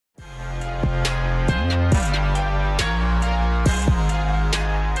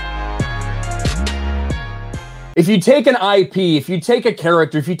if you take an IP, if you take a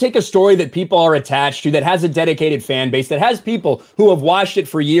character, if you take a story that people are attached to, that has a dedicated fan base, that has people who have watched it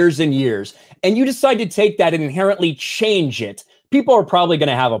for years and years, and you decide to take that and inherently change it, people are probably going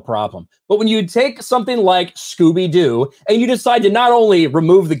to have a problem. But when you take something like Scooby-Doo and you decide to not only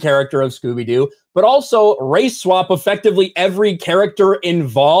remove the character of Scooby-Doo, but also race swap effectively every character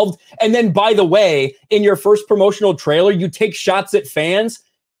involved, and then, by the way, in your first promotional trailer, you take shots at fans,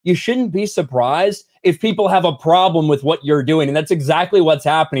 you shouldn't be surprised if people have a problem with what you're doing. And that's exactly what's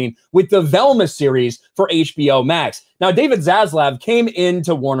happening with the Velma series for HBO Max. Now, David Zaslav came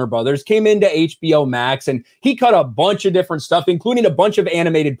into Warner Brothers, came into HBO Max, and he cut a bunch of different stuff, including a bunch of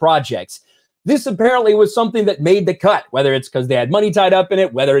animated projects. This apparently was something that made the cut, whether it's because they had money tied up in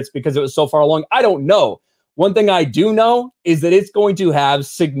it, whether it's because it was so far along, I don't know. One thing I do know is that it's going to have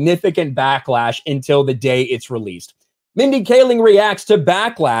significant backlash until the day it's released. Mindy Kaling reacts to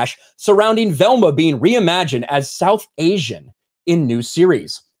backlash surrounding Velma being reimagined as South Asian in new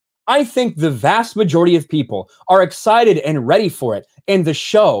series. I think the vast majority of people are excited and ready for it, and the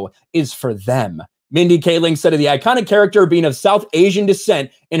show is for them. Mindy Kaling said of the iconic character being of South Asian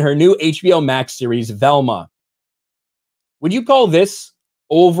descent in her new HBO Max series, Velma. Would you call this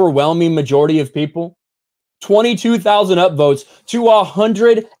overwhelming majority of people? 22,000 upvotes to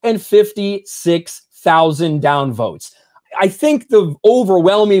 156,000 downvotes. I think the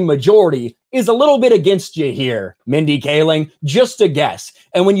overwhelming majority is a little bit against you here, Mindy Kaling, just a guess.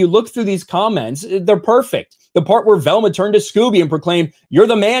 And when you look through these comments, they're perfect. The part where Velma turned to Scooby and proclaimed, "You're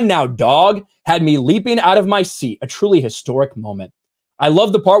the man now, dog," had me leaping out of my seat, a truly historic moment. I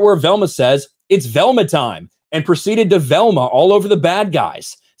love the part where Velma says, "It's Velma time," and proceeded to Velma all over the bad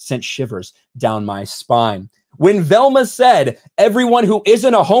guys. Sent shivers down my spine. When Velma said, "Everyone who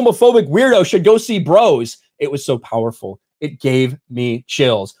isn't a homophobic weirdo should go see Bros," it was so powerful. It gave me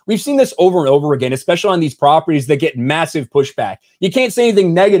chills. We've seen this over and over again, especially on these properties that get massive pushback. You can't say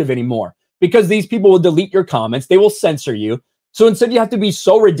anything negative anymore because these people will delete your comments. They will censor you. So instead, you have to be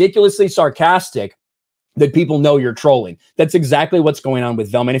so ridiculously sarcastic that people know you're trolling. That's exactly what's going on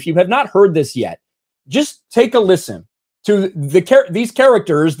with Velma. And if you have not heard this yet, just take a listen to these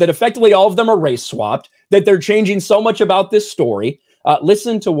characters that effectively all of them are race swapped, that they're changing so much about this story.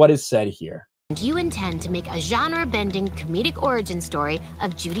 Listen to what is said here. You intend to make a genre-bending comedic origin story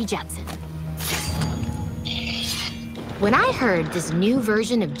of Judy Jetson. When I heard this new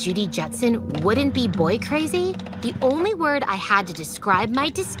version of Judy Jetson wouldn't be boy crazy, the only word I had to describe my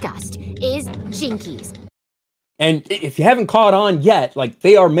disgust is jinkies. And if you haven't caught on yet, like,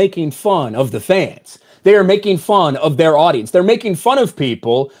 they are making fun of the fans. They are making fun of their audience. They're making fun of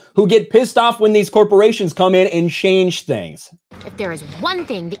people who get pissed off when these corporations come in and change things. If there is one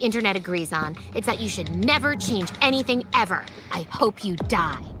thing the internet agrees on, it's that you should never change anything ever. I hope you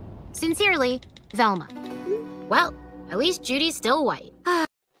die. Sincerely, Velma. Well, at least Judy's still white.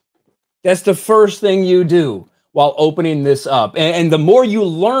 That's the first thing you do while opening this up. And the more you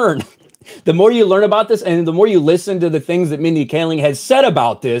learn, the more you learn about this, and the more you listen to the things that Mindy Kaling has said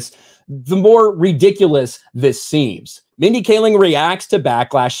about this, the more ridiculous this seems. Mindy Kaling reacts to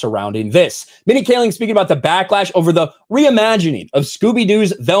backlash surrounding this. Mindy Kaling speaking about the backlash over the reimagining of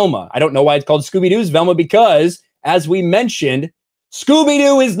Scooby-Doo's Velma. I don't know why it's called Scooby-Doo's Velma because, as we mentioned,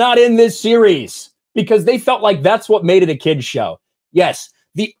 Scooby-Doo is not in this series because they felt like that's what made it a kid's show. Yes,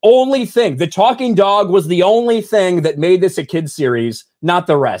 the only thing, the talking dog was the only thing that made this a kid's series, not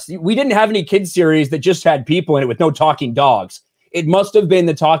the rest. We didn't have any kids series that just had people in it with no talking dogs. It must have been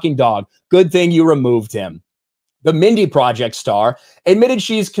the talking dog. Good thing you removed him. The Mindy Project star admitted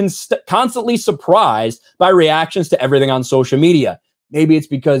she's constantly surprised by reactions to everything on social media. Maybe it's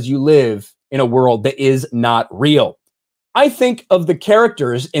because you live in a world that is not real. I think of the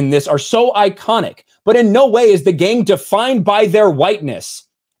characters in this are so iconic, but in no way is the gang defined by their whiteness,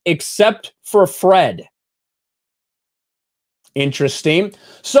 except for Fred. Interesting.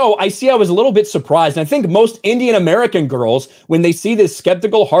 So I was a little bit surprised. And I think most Indian American girls, when they see this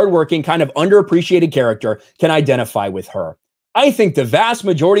skeptical, hardworking, kind of underappreciated character, can identify with her. I think the vast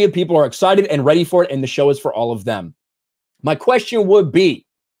majority of people are excited and ready for it, and the show is for all of them. My question would be,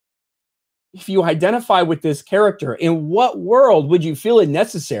 if you identify with this character, in what world would you feel it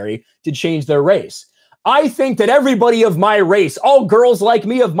necessary to change their race? I think that everybody of my race, all girls like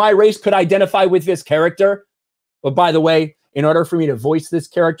me of my race, could identify with this character. But by the way, in order for me to voice this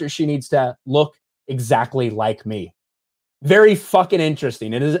character, she needs to look exactly like me. Very fucking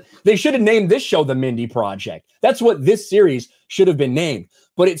interesting. They should have named this show The Mindy Project. That's what this series should have been named.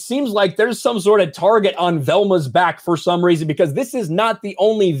 But it seems like there's some sort of target on Velma's back for some reason, because this is not the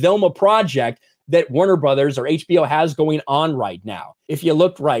only Velma project that Warner Brothers or HBO has going on right now. If you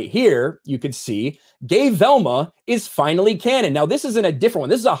look right here, you could see Gay Velma is finally canon. Now, this isn't a different one.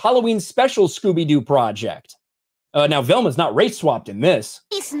 This is a Halloween special Scooby-Doo project. Now, Velma's not race swapped in this.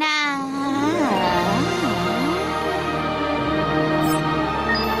 It's now.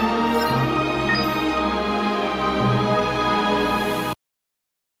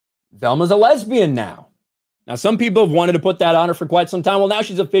 Velma's a lesbian now. Now, some people have wanted to put that on her for quite some time. Well, now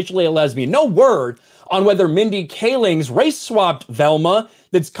she's officially a lesbian. No word on whether Mindy Kaling's race-swapped Velma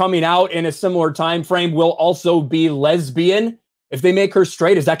that's coming out in a similar time frame will also be lesbian. If they make her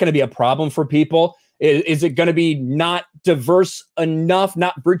straight, is that going to be a problem for people? Is it going to be not diverse enough,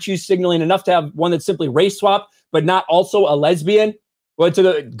 not virtue signaling enough to have one that's simply race-swapped, but not also a lesbian? Well,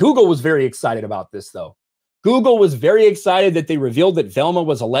 Google was very excited about this, though. Google was very excited that they revealed that Velma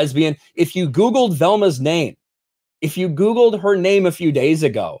was a lesbian. If you Googled Velma's name, if you Googled her name a few days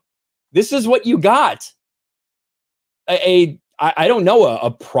ago, this is what you got. I don't know, a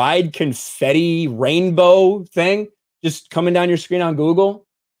pride confetti rainbow thing just coming down your screen on Google.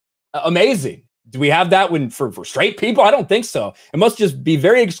 Amazing. Do we have that for straight people? I don't think so. It must just be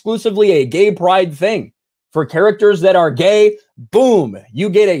very exclusively a gay pride thing. For characters that are gay, boom, you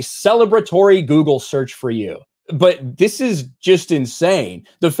get a celebratory Google search for you. But this is just insane.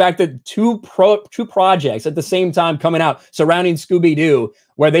 The fact that two projects at the same time coming out surrounding Scooby-Doo,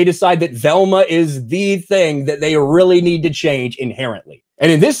 where they decide that Velma is the thing that they really need to change inherently.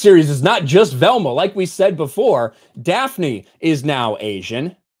 And in this series, it's not just Velma. Like we said before, Daphne is now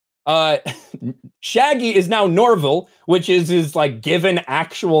Asian. Shaggy is now Norville, which is his like given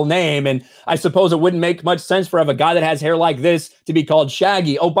actual name. And I suppose it wouldn't make much sense for a guy that has hair like this to be called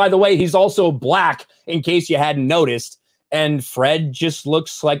Shaggy. Oh, by the way, he's also black, in case you hadn't noticed. And Fred just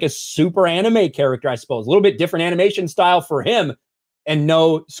looks like a super anime character, I suppose. A little bit different animation style for him, and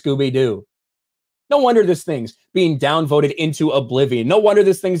no Scooby-Doo. No wonder this thing's being downvoted into oblivion. No wonder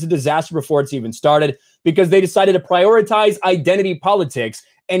this thing's a disaster before it's even started, because they decided to prioritize identity politics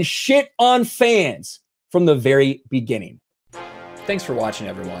and shit on fans from the very beginning. Thanks for watching,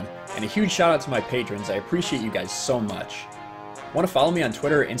 everyone, and a huge shout out to my patrons. I appreciate you guys so much. Want to follow me on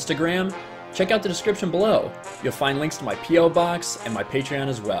Twitter or Instagram? Check out the description below. You'll find links to my P.O. box and my Patreon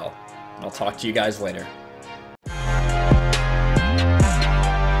as well. And I'll talk to you guys later.